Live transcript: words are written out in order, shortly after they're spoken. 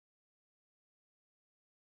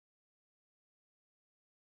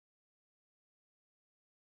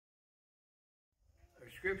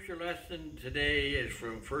scripture lesson today is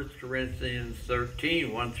from 1 Corinthians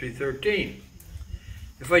 13, 1 through 13.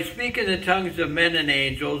 If I speak in the tongues of men and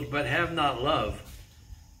angels, but have not love,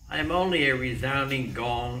 I am only a resounding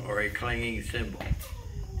gong or a clanging cymbal.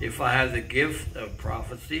 If I have the gift of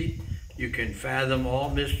prophecy, you can fathom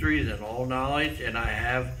all mysteries and all knowledge, and I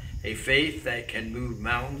have a faith that can move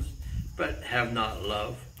mountains, but have not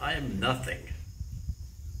love, I am nothing.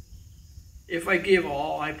 If I give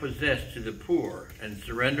all I possess to the poor and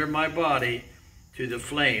surrender my body to the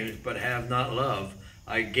flames, but have not love,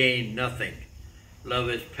 I gain nothing. Love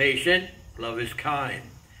is patient, love is kind.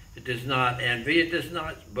 It does not envy, it does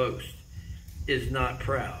not boast, it is not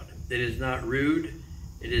proud, it is not rude,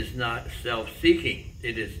 it is not self-seeking,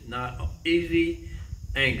 it is not easily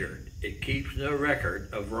angered, it keeps no record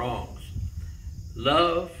of wrongs.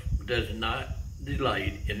 Love does not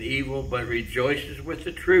delight in evil, but rejoices with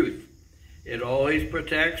the truth. It always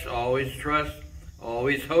protects, always trusts,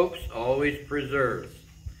 always hopes, always preserves.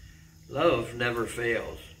 Love never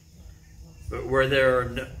fails. But where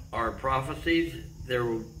there are prophecies,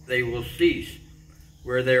 they will cease.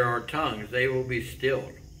 Where there are tongues, they will be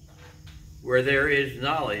stilled. Where there is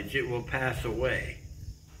knowledge, it will pass away.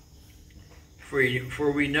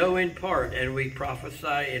 For we know in part, and we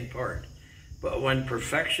prophesy in part. But when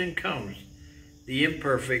perfection comes, the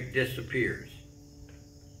imperfect disappears.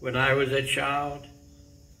 When I was a child,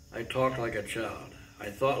 I talked like a child. I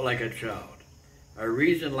thought like a child. I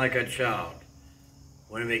reasoned like a child.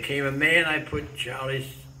 When I became a man, I put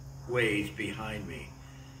childish ways behind me.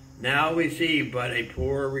 Now we see but a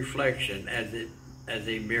poor reflection as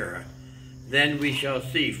a mirror. Then we shall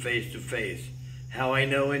see face to face. How I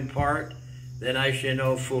know in part, then I shall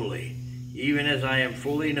know fully, even as I am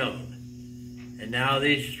fully known. And now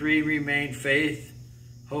these three remain: faith,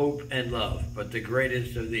 hope, and love. But the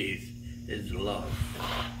greatest of these is love.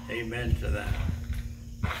 Amen to that.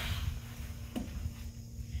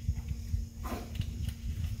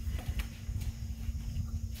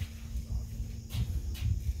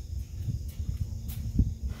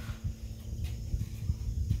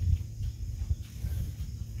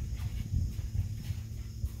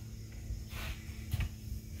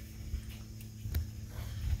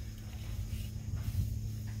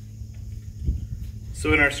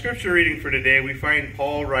 So in our scripture reading for today, we find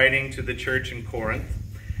Paul writing to the church in Corinth.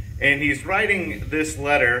 And he's writing this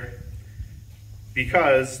letter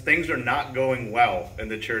because things are not going well in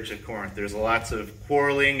the church at Corinth. There's lots of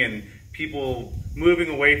quarreling and people moving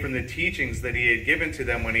away from the teachings that he had given to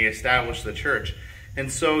them when he established the church.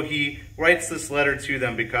 And so he writes this letter to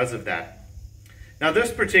them because of that. Now,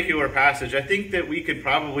 this particular passage, I think that we could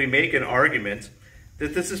probably make an argument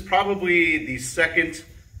that this is probably the second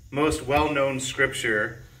most well-known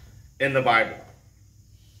scripture in the Bible.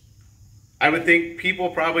 I would think people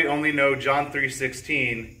probably only know John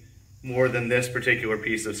 3:16 more than this particular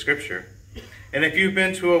piece of scripture. And if you've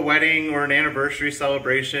been to a wedding or an anniversary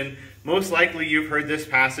celebration, most likely you've heard this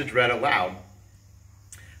passage read aloud.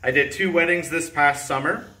 I did 2 weddings this past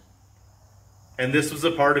summer, and this was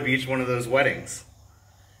a part of each one of those weddings.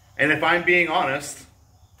 And if I'm being honest,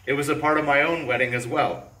 it was a part of my own wedding as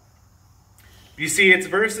well. You see, it's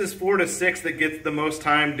verses 4 to 6 that gets the most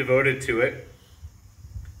time devoted to it,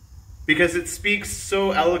 because it speaks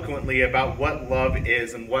so eloquently about what love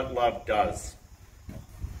is and what love does.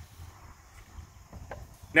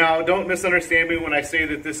 Now, don't misunderstand me when I say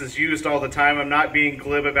that this is used all the time. I'm not being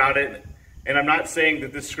glib about it, and I'm not saying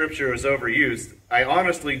that this scripture is overused. I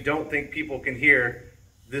honestly don't think people can hear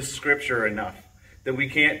this scripture enough, that we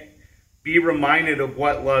can't be reminded of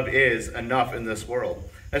what love is enough in this world,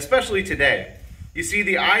 especially today. You see,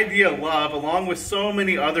 the idea of love, along with so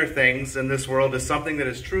many other things in this world, is something that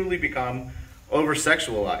has truly become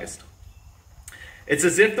over-sexualized. It's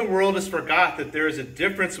as if the world has forgot that there is a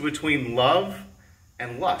difference between love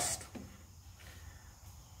and lust.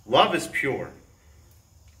 Love is pure,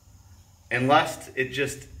 and lust, it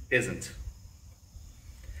just isn't.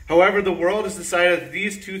 However, the world has decided that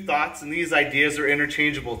these two thoughts and these ideas are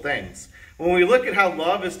interchangeable things. When we look at how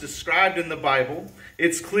love is described in the Bible,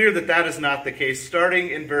 it's clear that that is not the case. Starting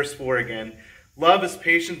in verse 4 again, love is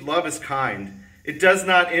patient, love is kind. It does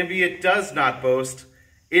not envy, it does not boast,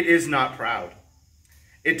 it is not proud.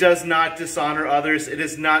 It does not dishonor others, it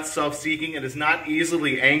is not self-seeking, it is not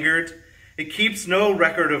easily angered. It keeps no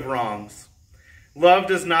record of wrongs. Love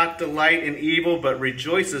does not delight in evil, but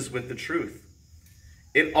rejoices with the truth.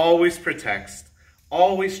 It always protects,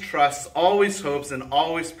 always trusts, always hopes, and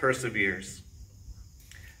always perseveres.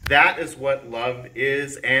 That is what love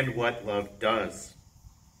is and what love does.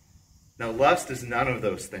 Now, lust is none of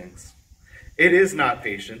those things. It is not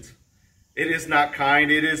patient. It is not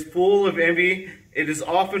kind. It is full of envy it is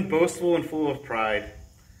often boastful and full of pride.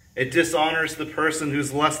 It dishonors the person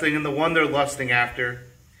who's lusting and the one they're lusting after.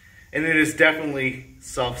 And it is definitely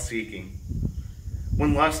self-seeking.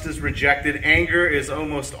 When lust is rejected, anger is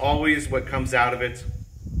almost always what comes out of it.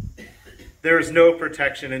 There is no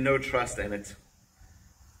protection and no trust in it.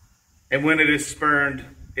 And when it is spurned,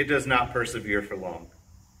 it does not persevere for long.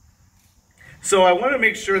 So I want to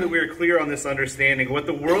make sure that we are clear on this understanding. What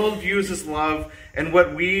the world views as love and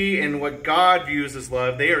what God views as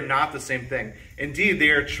love, they are not the same thing. Indeed, they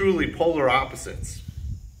are truly polar opposites.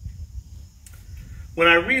 When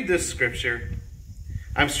I read this scripture,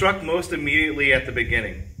 I'm struck most immediately at the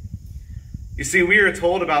beginning. You see, we are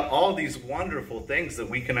told about all these wonderful things that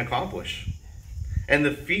we can accomplish and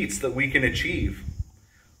the feats that we can achieve.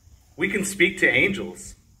 We can speak to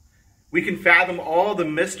angels. We can fathom all the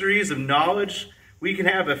mysteries of knowledge. We can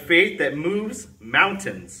have a faith that moves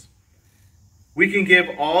mountains. We can give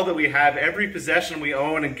all that we have, every possession we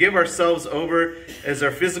own, and give ourselves over as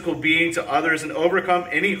our physical being to others and overcome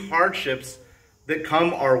any hardships that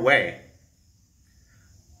come our way.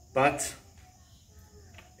 But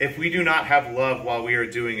if we do not have love while we are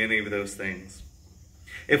doing any of those things,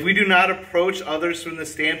 if we do not approach others from the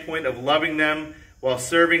standpoint of loving them while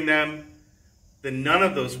serving them, then none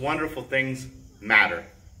of those wonderful things matter.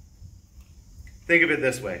 Think of it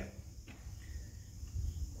this way.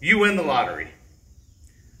 You win the lottery.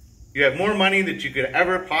 You have more money than you could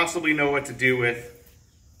ever possibly know what to do with.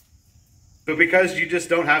 But because you just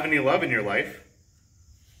don't have any love in your life,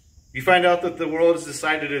 you find out that the world has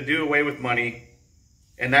decided to do away with money,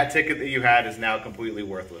 and that ticket that you had is now completely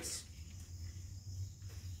worthless.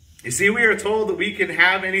 You see, we are told that we can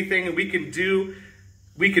have anything and we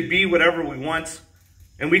could be whatever we want,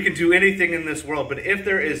 and we can do anything in this world. But if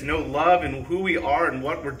there is no love in who we are and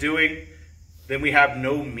what we're doing, then we have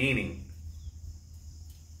no meaning.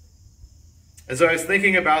 As I was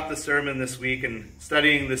thinking about the sermon this week and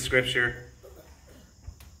studying this scripture,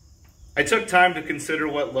 I took time to consider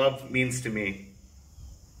what love means to me.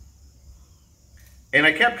 And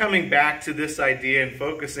I kept coming back to this idea and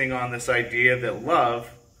focusing on this idea that love,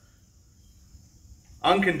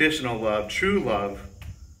 unconditional love, true love,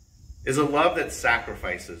 is a love that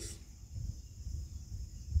sacrifices.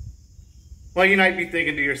 Well, you might be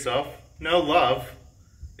thinking to yourself, no, love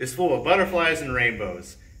is full of butterflies and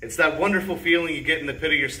rainbows. It's that wonderful feeling you get in the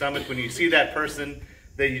pit of your stomach when you see that person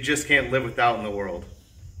that you just can't live without in the world.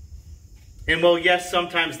 And well, yes,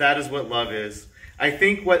 sometimes that is what love is. I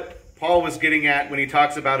think what Paul was getting at when he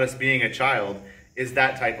talks about us being a child is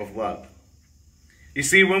that type of love. You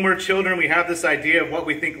see, when we're children, we have this idea of what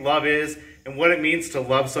we think love is and what it means to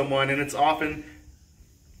love someone, and it's often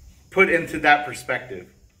put into that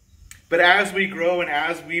perspective. But as we grow and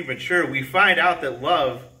as we mature, we find out that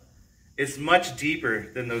love is much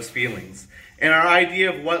deeper than those feelings. And our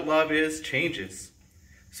idea of what love is changes.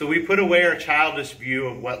 So we put away our childish view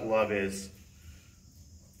of what love is,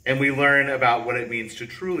 and we learn about what it means to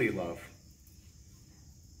truly love.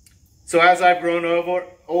 So as I've grown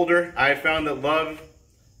older, I've found that love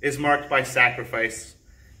is marked by sacrifice.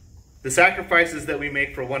 The sacrifices that we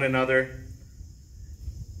make for one another,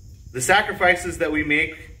 the sacrifices that we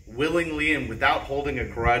make willingly and without holding a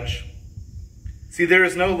grudge. See, there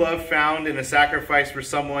is no love found in a sacrifice for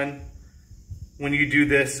someone when you do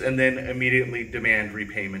this and then immediately demand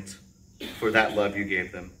repayment for that love you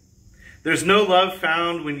gave them. There's no love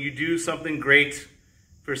found when you do something great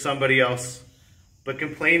for somebody else, but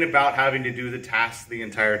complain about having to do the task the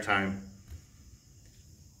entire time.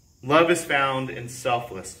 Love is found in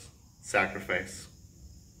selfless sacrifice.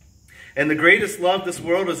 And the greatest love this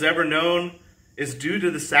world has ever known is due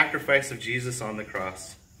to the sacrifice of Jesus on the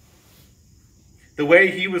cross. The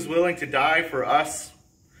way he was willing to die for us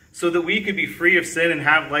so that we could be free of sin and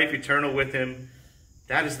have life eternal with him,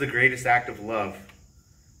 that is the greatest act of love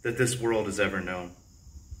that this world has ever known.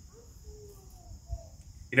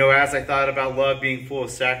 You know, as I thought about love being full of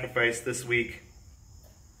sacrifice this week,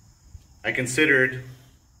 I considered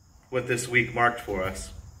what this week marked for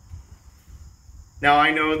us. Now,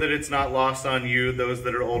 I know that it's not lost on you, those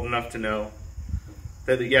that are old enough to know,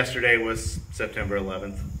 that yesterday was September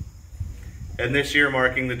 11th. And this year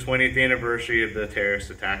marking the 20th anniversary of the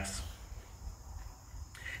terrorist attacks.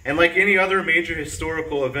 And like any other major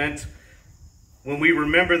historical event, when we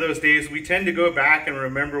remember those days, we tend to go back and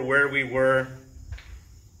remember where we were,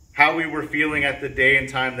 how we were feeling at the day and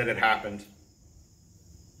time that it happened.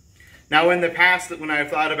 Now, in the past, when I've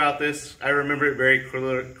thought about this, I remember it very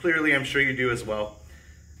clearly. I'm sure you do as well.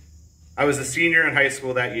 I was a senior in high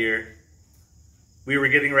school that year. We were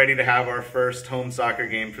getting ready to have our first home soccer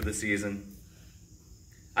game for the season.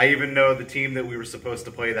 I even know the team that we were supposed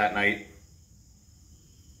to play that night.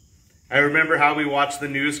 I remember how we watched the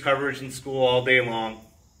news coverage in school all day long,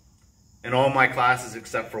 in all my classes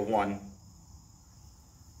except for one.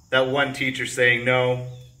 That one teacher saying, no,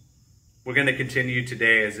 we're going to continue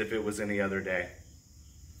today as if it was any other day.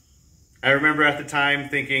 I remember at the time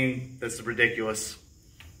thinking, this is ridiculous.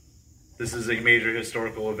 This is a major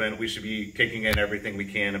historical event. We should be kicking in everything we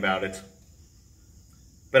can about it.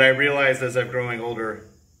 But I realized as I'm growing older,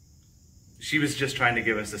 she was just trying to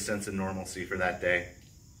give us a sense of normalcy for that day.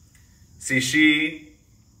 See, she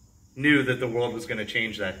knew that the world was going to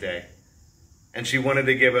change that day. And she wanted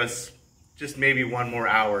to give us just maybe one more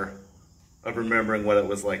hour of remembering what it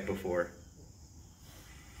was like before.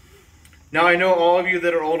 Now, I know all of you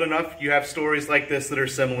that are old enough, you have stories like this that are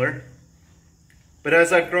similar. But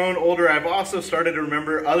as I've grown older, I've also started to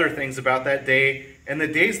remember other things about that day and the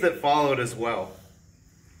days that followed as well.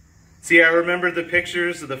 See, I remember the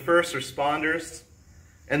pictures of the first responders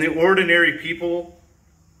and the ordinary people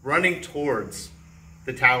running towards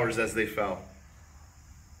the towers as they fell.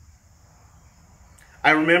 I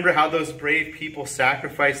remember how those brave people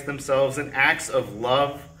sacrificed themselves in acts of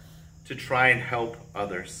love to try and help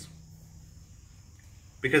others.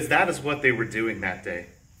 Because that is what they were doing that day.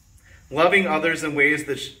 Loving others in ways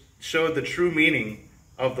that showed the true meaning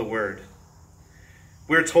of the word.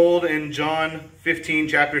 We're told in John 15,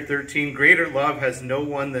 chapter 13, greater love has no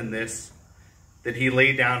one than this, that he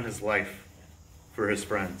laid down his life for his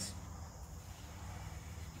friends.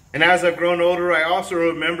 And as I've grown older, I also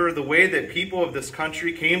remember the way that people of this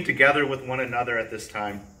country came together with one another at this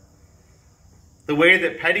time. The way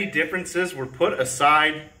that petty differences were put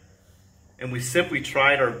aside and we simply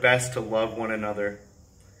tried our best to love one another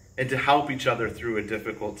and to help each other through a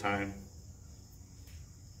difficult time.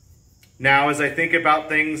 Now, as I think about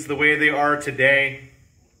things the way they are today,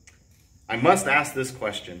 I must ask this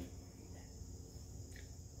question.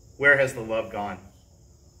 Where has the love gone?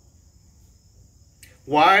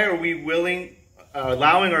 Why are we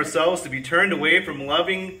allowing ourselves to be turned away from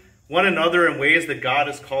loving one another in ways that God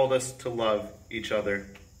has called us to love each other?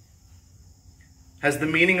 Has the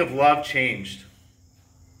meaning of love changed?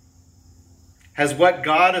 Has what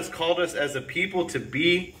God has called us as a people to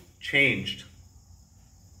be changed?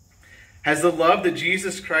 Has the love that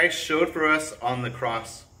Jesus Christ showed for us on the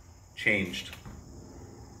cross changed?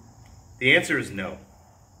 The answer is no.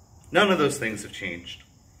 None of those things have changed.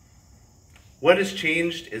 What has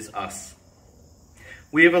changed is us.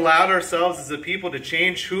 We have allowed ourselves as a people to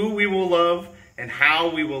change who we will love and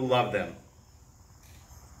how we will love them.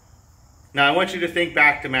 Now, I want you to think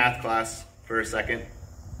back to math class for a second.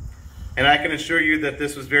 And I can assure you that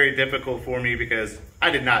this was very difficult for me because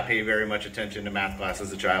I did not pay very much attention to math class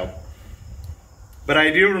as a child. But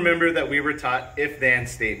I do remember that we were taught if-then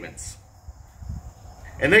statements.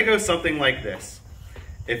 And they go something like this.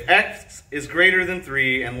 If x is greater than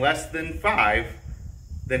 3 and less than 5,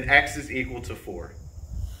 then x is equal to 4.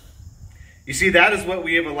 You see, that is what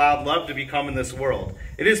we have allowed love to become in this world.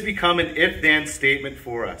 It has become an if-then statement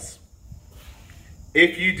for us.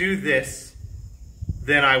 If you do this,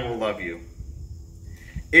 then I will love you.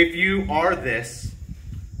 If you are this,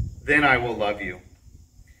 then I will love you.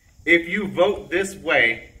 If you vote this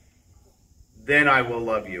way, then I will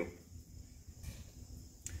love you.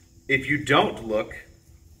 If you don't look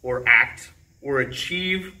or act or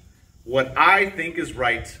achieve what I think is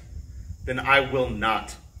right, then I will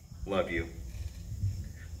not love you.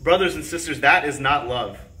 Brothers and sisters, that is not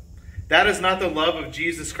love. That is not the love of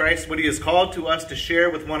Jesus Christ, what he has called to us to share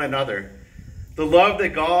with one another. The love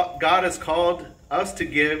that God has called us to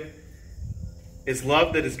give is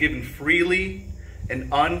love that is given freely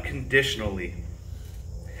and unconditionally.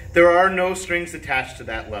 There are no strings attached to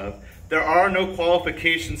that love. There are no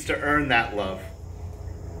qualifications to earn that love.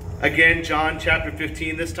 Again, John chapter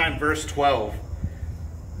 15, this time verse 12.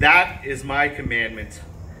 That is my commandment,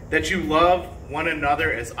 that you love one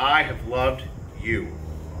another as I have loved you.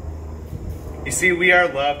 You see, we are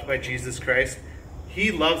loved by Jesus Christ.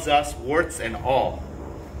 He loves us, warts and all.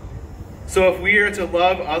 So if we are to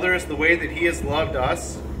love others the way that he has loved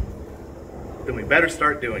us, then we better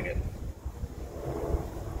start doing it.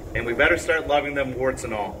 And we better start loving them, warts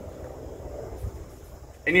and all.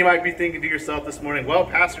 And you might be thinking to yourself this morning, well,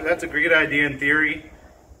 Pastor, that's a great idea in theory,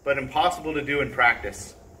 but impossible to do in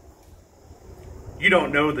practice. You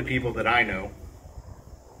don't know the people that I know.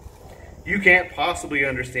 You can't possibly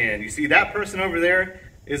understand. You see, that person over there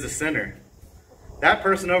is a sinner. That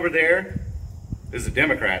person over there is a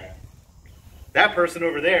Democrat. That person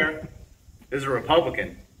over there is a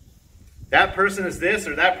Republican. That person is this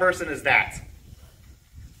or that person is that.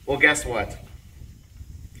 Well, guess what?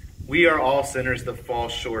 We are all sinners that fall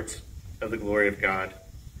short of the glory of God.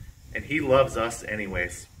 And he loves us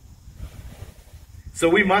anyways. So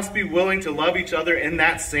we must be willing to love each other in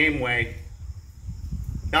that same way.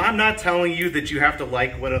 Now, I'm not telling you that you have to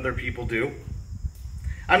like what other people do.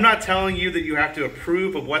 I'm not telling you that you have to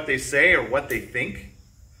approve of what they say or what they think.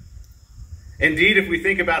 Indeed, if we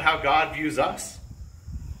think about how God views us,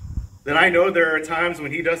 then I know there are times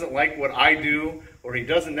when he doesn't like what I do, or he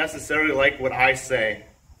doesn't necessarily like what I say.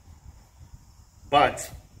 But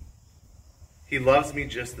he loves me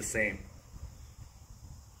just the same.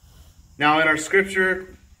 Now in our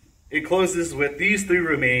scripture, it closes with these three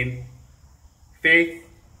remain: faith,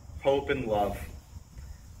 hope, and love.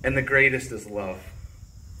 And the greatest is love.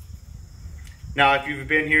 Now, if you've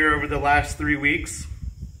been here over the last 3 weeks,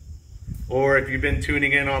 or if you've been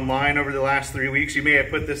tuning in online over the last 3 weeks, you may have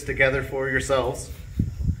put this together for yourselves.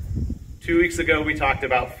 2 weeks ago, we talked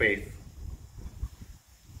about faith.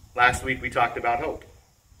 Last week, we talked about hope.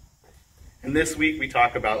 And this week, we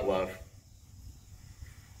talk about love.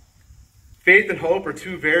 Faith and hope are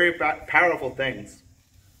two very powerful things.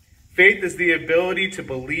 Faith is the ability to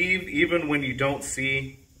believe even when you don't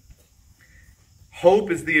see.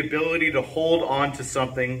 Hope is the ability to hold on to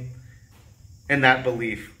something in that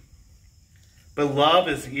belief. But love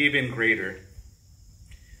is even greater.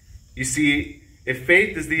 You see, if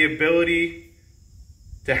faith is the ability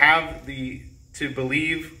to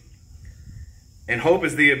believe, and hope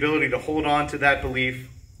is the ability to hold on to that belief,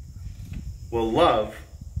 well, love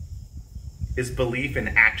is belief in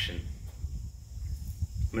action.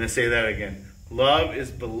 I'm going to say that again. Love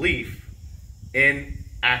is belief in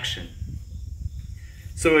action.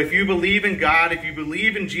 So if you believe in God, if you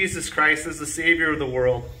believe in Jesus Christ as the Savior of the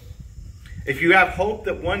world, if you have hope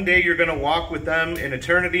that one day you're going to walk with them in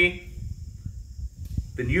eternity,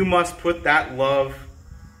 then you must put that love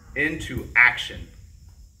into action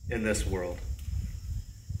in this world.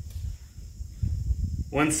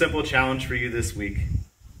 One simple challenge for you this week.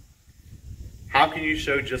 How can you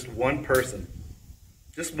show just one person,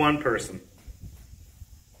 the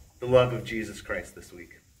love of Jesus Christ this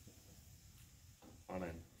week?